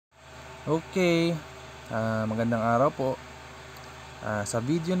Okay, magandang araw po. Sa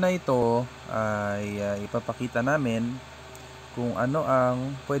video na ito ay ipapakita namin kung ano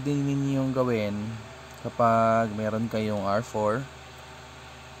ang pwede ninyong gawin kapag meron kayong R4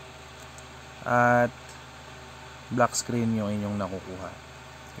 at black screen yung inyong nakukuha.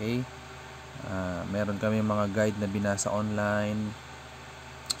 Okay? Meron kami mga guide na binasa online.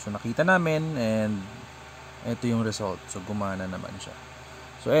 So nakita namin and ito yung result. So gumana naman siya.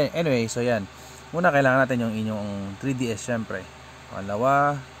 So anyway, so yan. Muna kailangan natin yung inyong 3DS syempre.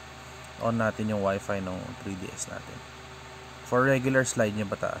 Pangalawa, on natin yung wifi ng 3DS natin. For regular, slide nyo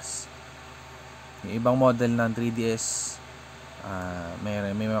pataas. Yung ibang model ng 3DS, may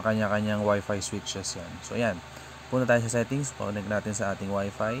mga kanya-kanyang wifi switches yan. So yan, punta tayo sa settings, connect natin sa ating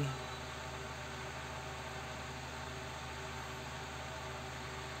wifi.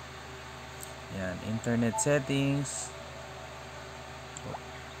 Yan, internet settings.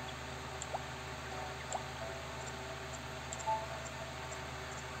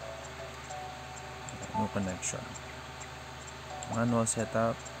 No connection. Manual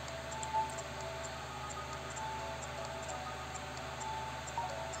setup.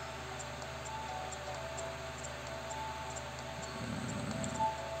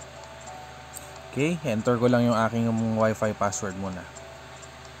 Okay, enter ko lang yung aking wifi password muna.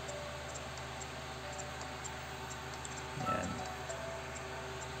 Yan.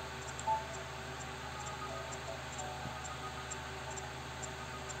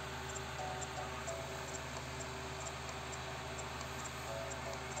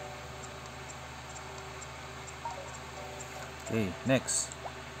 Okay, next.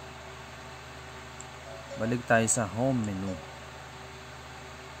 Balik tayo sa home menu.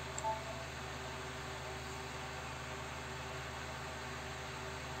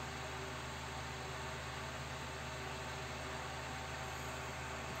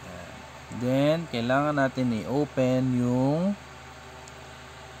 Then, kailangan natin i-open yung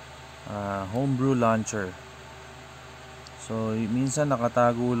homebrew launcher. So, minsan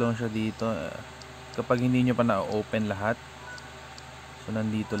nakatago lang siya dito. Kapag hindi nyo pa na-open lahat. So,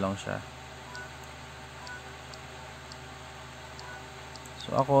 nandito lang siya.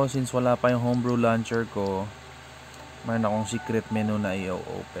 So, ako, since wala pa yung homebrew launcher ko, mayroon akong secret menu na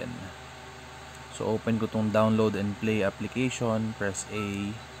i-open. So, open ko tong download and play application. Press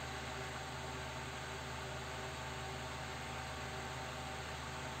A.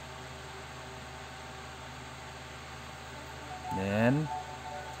 Then,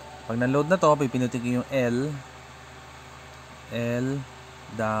 pag na-load na to, pipinutin ko yung L,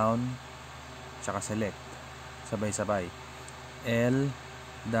 down, tsaka select. Sabay-sabay. L,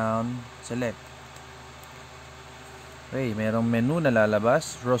 down, select. Okay, merong menu na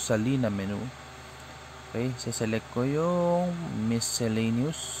lalabas. Rosalina menu. Okay, select ko yung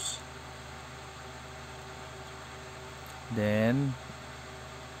miscellaneous. Then,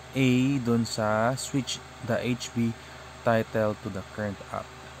 A dun sa switch the HB title to the current app.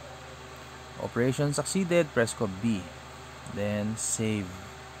 Operation succeeded, press ko B. Then, save.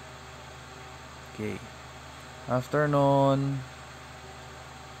 Okay. After nun,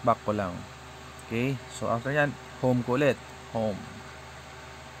 back ko lang. Okay. So, after yan, home ko ulit. Home.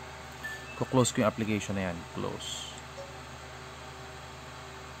 Close ko yung application na yan. Close.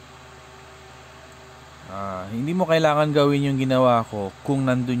 Hindi mo kailangan gawin yung ginawa ko kung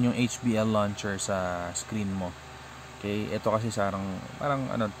nandun yung HBL launcher sa screen mo. Okay, ito kasi parang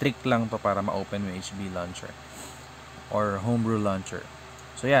trick lang to para ma-open yung HB launcher or homebrew launcher.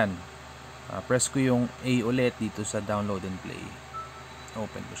 So yan, press ko yung A ulit dito sa download and play.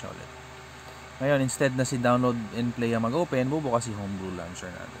 Open ko siya ulit. Ngayon, instead na si download and play ang mag-open, bubukas si homebrew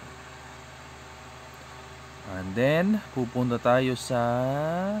launcher natin. And then, pupunta tayo sa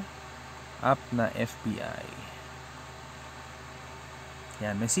app na FBI.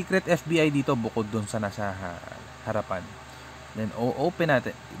 Yan, may secret FBI dito bukod dun sa nasa harapan. Then open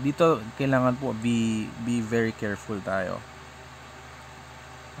natin. Dito kailangan po be very careful tayo.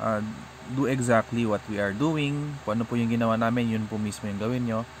 Do exactly what we are doing. Kung ano po yung ginawa namin, yun po mismo yung gawin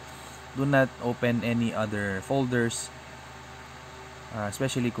nyo. Do not open any other folders.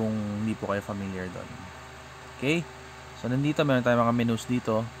 Especially kung hindi po kayo familiar doon. Okay? So nandito meron tayong mga menus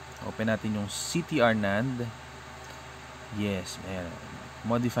dito. Open natin yung CTR NAND. Yes, ayan.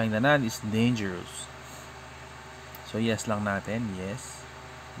 Modifying the NAND is dangerous. So, yes lang natin. Yes.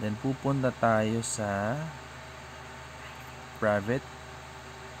 Then, pupunta tayo sa private.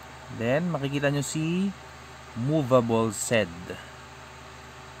 Then, makikita nyo si movable SED.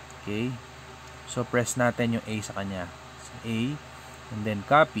 Okay. So, press natin yung A sa kanya. So, A. And then,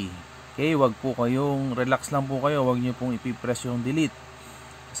 copy. Okay. Wag po kayong, relax lang po kayo. Wag nyo pong ipipress yung delete.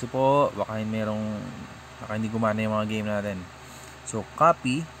 Kasi po, baka hindi gumana yung mga game natin. So,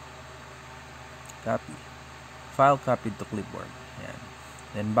 copy, file copied to clipboard. Yan.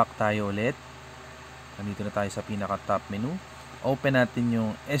 Then, back tayo ulit. Nandito na tayo sa pinaka-top menu. Open natin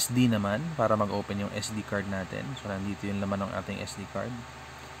yung SD naman para mag-open yung SD card natin. So, nandito yung laman ng ating SD card.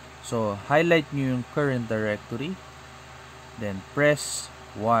 So, highlight nyo yung current directory. Then, press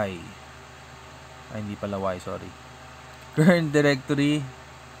Y. Ay, hindi pala Y, sorry. Current directory.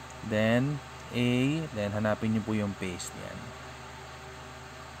 Then, A. Then, hanapin nyo po yung paste. Yan.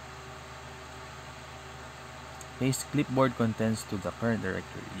 Paste clipboard contents to the current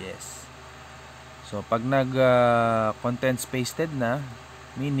directory. Yes. So, pag nag-contents pasted na,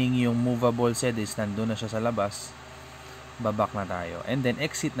 meaning yung movable set is nandun na siya sa labas, babak na tayo. And then,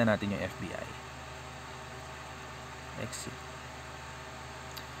 exit na natin yung FBI. Exit.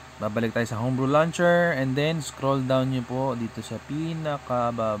 Babalik tayo sa Homebrew Launcher. And then, scroll down nyo po dito sa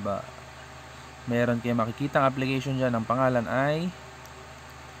pinakababa. Meron kayo makikita ang application dyan. Ang pangalan ay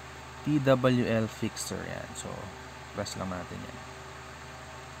twlfix. Yan. So, press lang natin yan.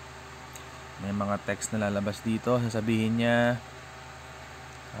 May mga text na lalabas dito. Sasabihin niya,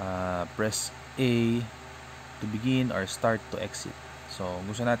 press A to begin or start to exit. So,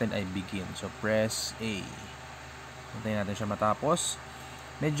 gusto natin ay begin. So, press A. Hintayin natin siya matapos.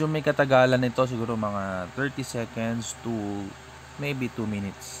 Medyo may katagalan nito. Siguro mga 30 seconds to maybe 2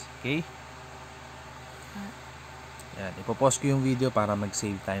 minutes. Okay? Yan. Ipopause ko yung video para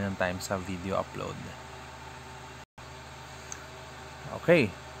mag-save tayo ng time sa video upload.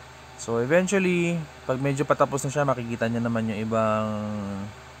 Okay. So, eventually, pag medyo patapos na siya, makikita niya naman yung ibang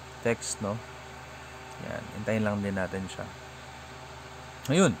text, no? Yan. Hintayin lang din natin siya.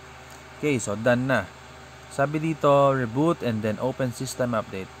 Ayun. Okay, so done na. Sabi dito, reboot and then open system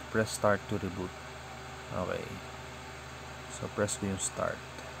update. Press start to reboot. Okay. So, press ko yung start.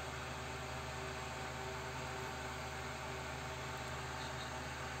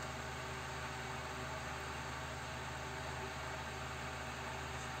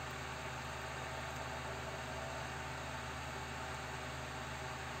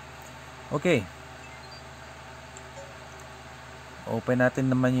 Okay. Open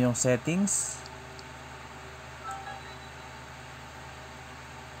natin naman yung settings.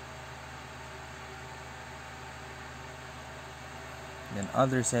 Then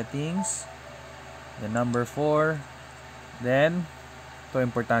other settings. Then number 4. Then, ito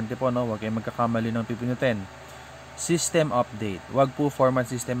importante po, no? Huwag kayong magkakamali ng pipinutin. System update. Huwag po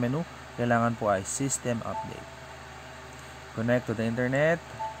format system menu. Kailangan po ay system update. Connect to the internet.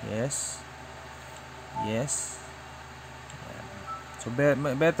 Yes. Yes. Ayan. So,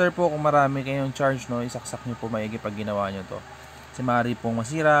 better po kung marami kayong charge, no? Isaksak nyo po maigi pag ginawa nyo to. Kasi maaari pong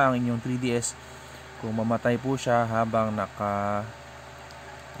masira ang inyong 3DS kung mamatay po siya habang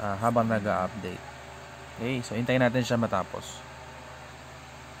nag-update. Okay, so hintayin natin siya matapos.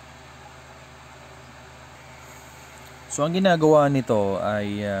 So, ang ginagawa nito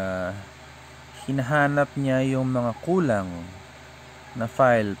ay hinahanap niya yung mga kulang na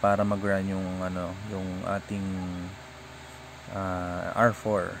file para mag-run yung ating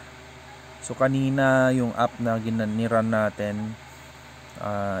R4. So, kanina yung app na ni-run natin,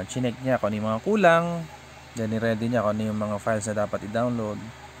 chinek niya kung ano yung mga kulang, then i-ready niya kung ano yung mga files na dapat i-download.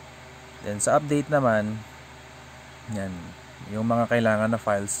 Then sa update naman, yan, yung mga kailangan na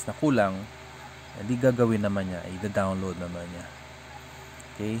files na kulang, di gagawin naman niya, i-download naman niya.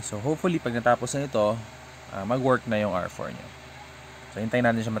 Okay, so hopefully pag natapos na ito, mag-work na yung R4 niya. So hintayin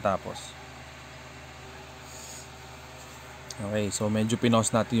natin siya matapos. Okay, so medyo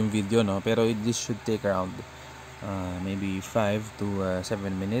pinost natin yung video, no? Pero this should take around maybe 5 to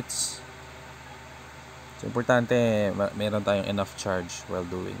 7 minutes. So importante, meron tayong enough charge while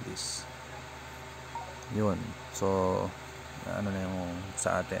doing this. Yun. So, ano na yung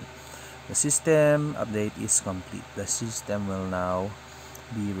sa atin. The system update is complete. The system will now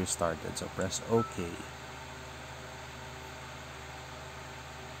be restarted. So, press OK.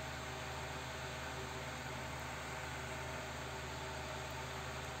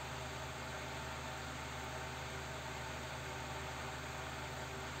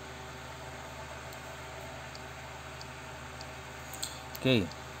 Okay.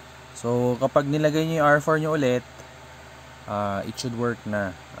 So, kapag nilagay nyo yung R4 nyo ulit, it should work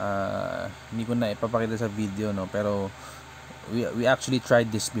na. Hindi ko na ipapakita sa video, no? Pero, we actually tried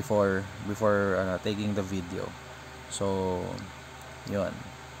this before taking the video. So, yun.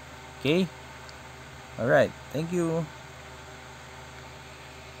 Okay? Alright. Thank you.